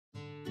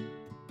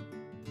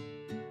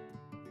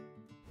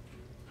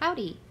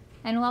Howdy,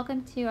 and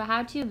welcome to a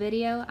how-to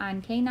video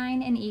on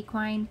Canine and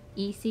Equine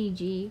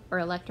ECG or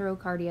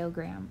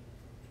electrocardiogram.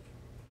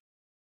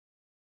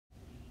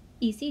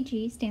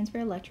 ECG stands for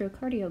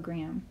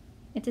electrocardiogram.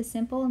 It's a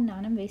simple,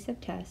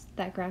 non-invasive test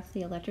that graphs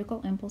the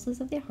electrical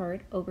impulses of the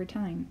heart over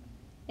time.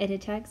 It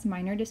detects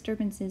minor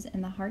disturbances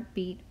in the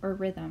heartbeat or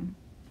rhythm.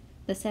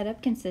 The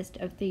setup consists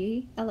of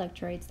 3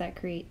 electrodes that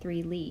create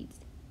 3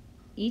 leads.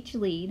 Each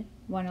lead,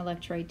 one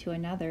electrode to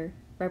another,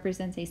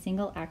 represents a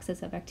single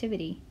axis of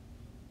activity.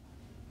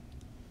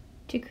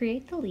 To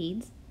create the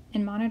leads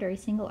and monitor a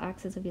single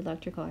axis of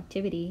electrical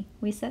activity,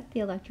 we set the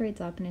electrodes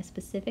up in a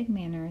specific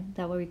manner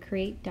that will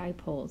create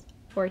dipoles,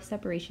 or a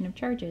separation of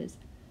charges.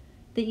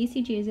 The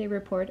ECG is a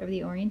report of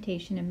the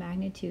orientation and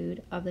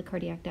magnitude of the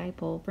cardiac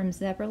dipole from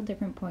several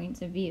different points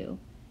of view,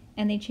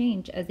 and they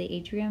change as the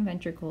atria and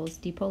ventricles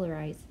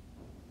depolarize.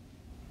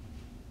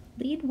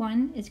 Lead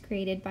 1 is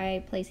created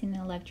by placing an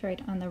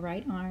electrode on the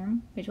right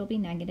arm, which will be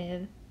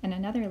negative, and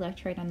another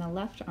electrode on the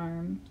left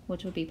arm,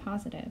 which will be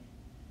positive.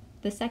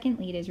 The second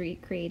lead is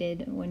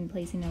created when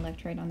placing an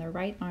electrode on the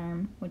right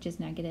arm, which is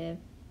negative,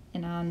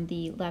 and on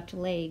the left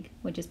leg,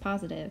 which is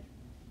positive.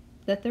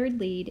 The third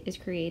lead is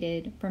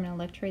created from an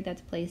electrode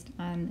that's placed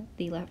on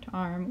the left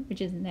arm, which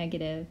is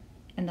negative,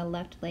 and the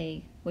left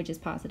leg, which is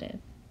positive.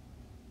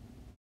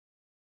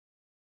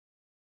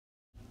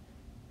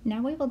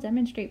 Now we will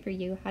demonstrate for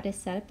you how to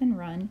set up and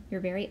run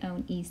your very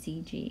own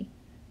ECG.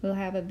 We'll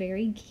have a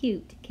very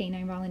cute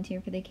canine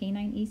volunteer for the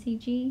canine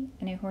ECG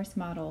and a horse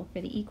model for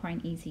the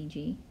equine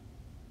ECG.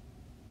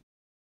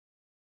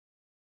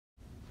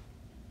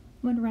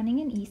 When running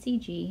an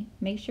ECG,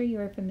 make sure you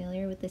are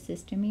familiar with the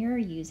system you are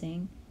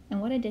using and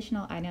what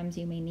additional items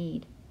you may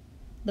need.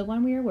 The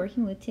one we are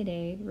working with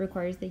today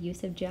requires the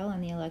use of gel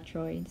on the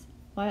electrodes,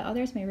 while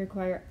others may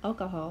require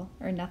alcohol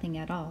or nothing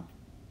at all.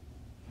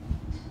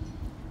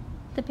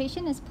 The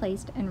patient is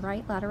placed in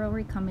right lateral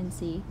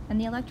recumbency and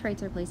the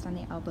electrodes are placed on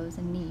the elbows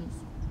and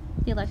knees.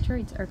 The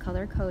electrodes are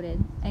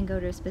color-coded and go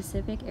to a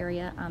specific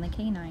area on the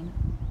canine.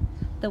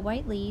 The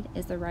white lead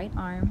is the right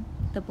arm,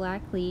 the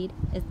black lead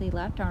is the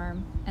left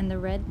arm, and the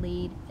red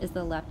lead is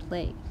the left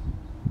leg.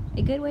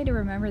 A good way to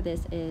remember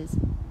this is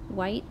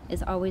white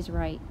is always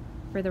right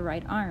for the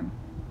right arm,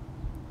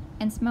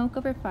 and smoke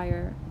over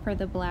fire for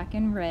the black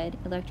and red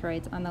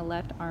electrodes on the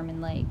left arm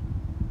and leg.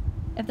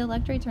 If the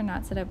electrodes are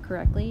not set up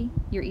correctly,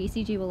 your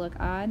ECG will look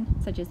odd,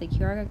 such as the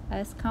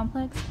QRS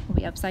complex will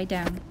be upside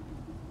down.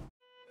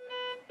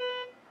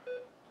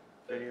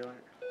 Video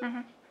it?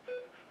 Uh-huh.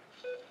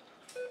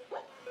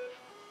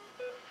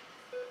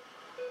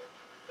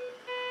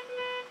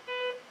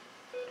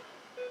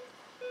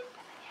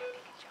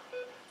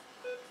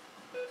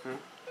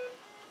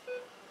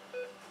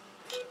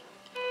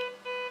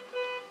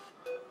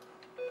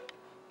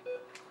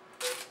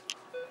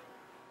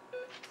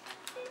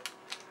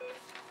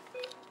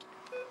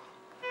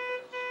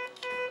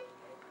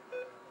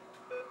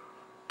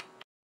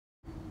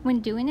 When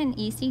doing an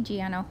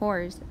ECG on a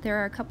horse, there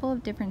are a couple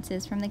of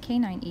differences from the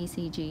canine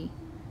ECG.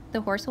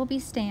 The horse will be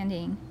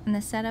standing, and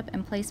the setup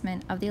and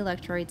placement of the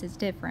electrodes is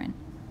different.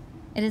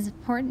 It is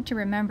important to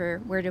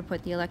remember where to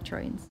put the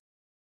electrodes.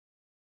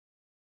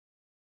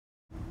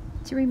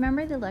 To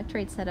remember the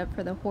electrode setup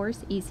for the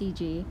horse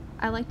ECG,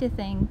 I like to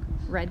think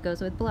red goes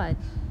with blood,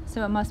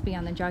 so it must be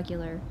on the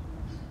jugular.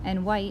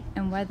 And white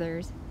and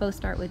withers both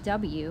start with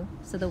W,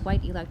 so the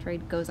white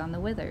electrode goes on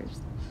the withers.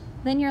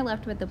 Then you're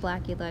left with the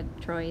black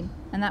electrode,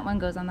 and that one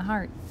goes on the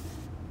heart.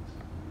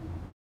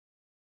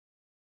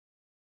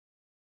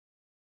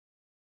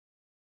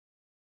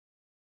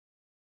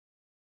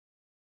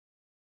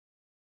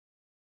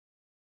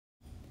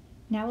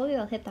 Now we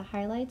will hit the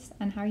highlights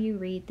on how you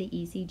read the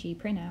ECG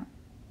printout.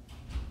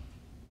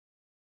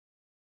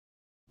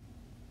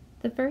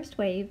 The first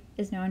wave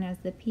is known as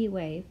the P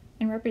wave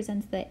and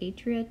represents the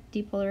atria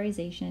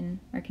depolarization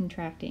or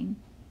contracting.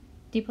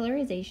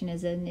 Depolarization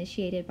is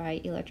initiated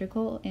by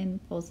electrical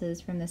impulses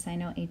from the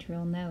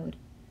sinoatrial node.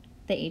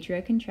 The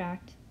atria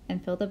contract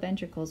and fill the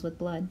ventricles with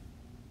blood.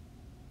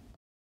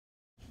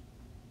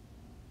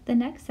 The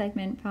next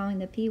segment following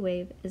the P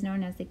wave is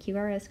known as the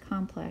QRS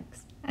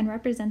complex and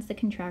represents the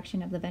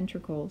contraction of the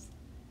ventricles.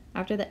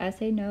 After the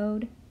SA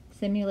node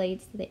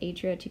simulates the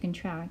atria to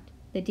contract,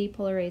 the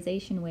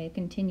depolarization wave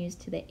continues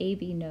to the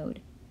AB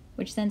node,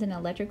 which sends an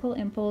electrical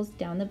impulse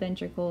down the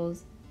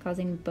ventricles,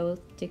 causing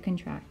both to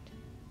contract.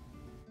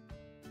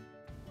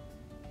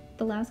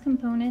 The last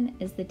component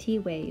is the T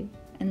wave,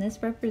 and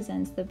this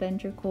represents the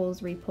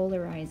ventricles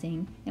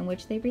repolarizing, in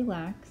which they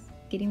relax,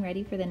 getting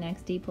ready for the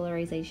next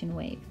depolarization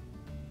wave.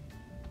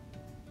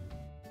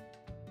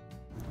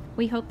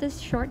 We hope this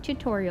short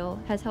tutorial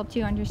has helped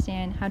you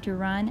understand how to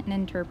run and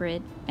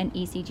interpret an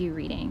ECG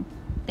reading.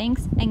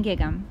 Thanks, and gig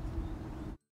 'em!